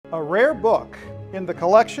A rare book in the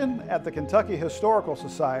collection at the Kentucky Historical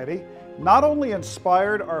Society not only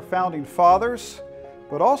inspired our founding fathers,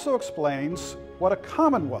 but also explains what a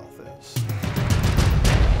commonwealth is.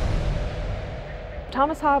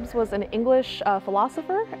 Thomas Hobbes was an English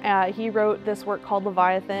philosopher. He wrote this work called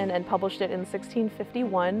Leviathan and published it in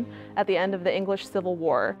 1651 at the end of the English Civil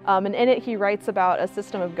War. And in it he writes about a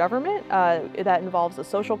system of government that involves a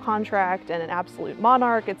social contract and an absolute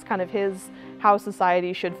monarch. It's kind of his how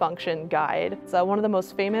society should function guide. It's one of the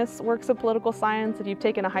most famous works of political science. If you've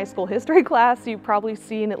taken a high school history class, you've probably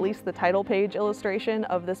seen at least the title page illustration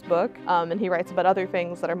of this book. And he writes about other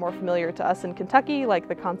things that are more familiar to us in Kentucky, like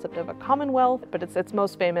the concept of a commonwealth, but it's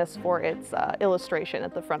most famous for its illustration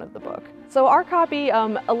at the front of the book. So our copy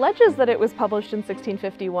alleges that it was published in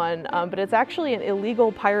 1651, but it's actually an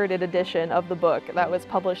illegal pirated edition of the book that was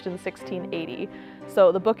published in 1680.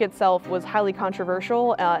 So the book itself was highly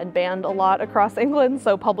controversial and banned a lot across England,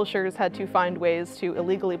 so publishers had to find ways to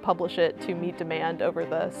illegally publish it to meet demand over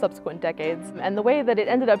the subsequent decades. And the way that it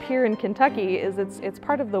ended up here in Kentucky is it's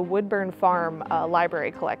part of the Woodburn Farm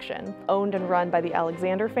library collection, owned and run by the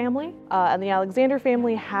Alexander family. And the Alexander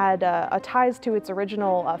family had ties to its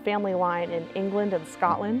original family line in England and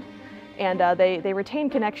Scotland. And they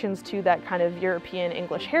retain connections to that kind of European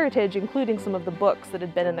English heritage, including some of the books that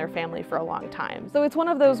had been in their family for a long time. So it's one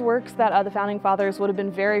of those works that the Founding Fathers would have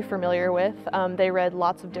been very familiar with. They read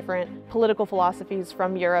lots of different political philosophies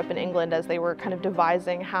from Europe and England as they were kind of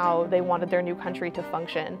devising how they wanted their new country to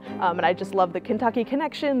function. And I just love the Kentucky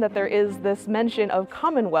connection, that there is this mention of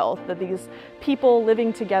commonwealth, that these people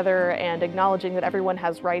living together and acknowledging that everyone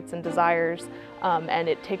has rights and desires, and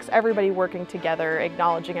it takes everybody working together,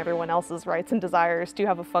 acknowledging everyone else's rights and desires to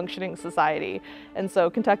have a functioning society. And so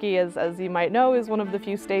Kentucky, as you might know, is one of the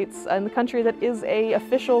few states in the country that is an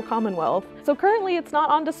official commonwealth. So currently it's not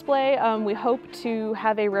on display. We hope to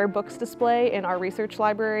have a rare books display in our research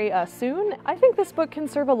library soon. I think this book can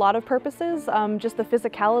serve a lot of purposes. Just the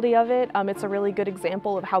physicality of it, it's a really good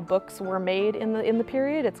example of how books were made in the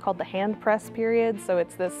period. It's called the hand press period, so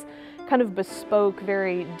it's this kind of bespoke,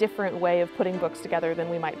 very different way of putting books together than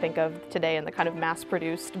we might think of today in the kind of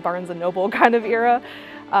mass-produced Barnes & Noble kind of era.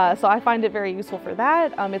 So I find it very useful for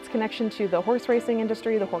that. Its connection to the horse racing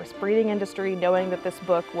industry, the horse breeding industry, knowing that this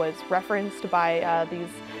book was referenced by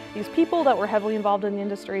these people that were heavily involved in the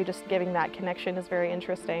industry, just giving that connection is very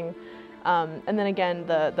interesting. And then again,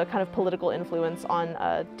 the kind of political influence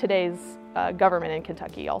on today's government in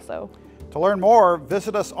Kentucky also. To learn more,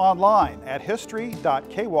 visit us online at history.ky.gov.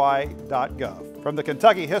 From the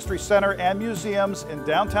Kentucky History Center and Museums in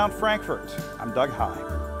downtown Frankfort, I'm Doug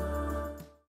High.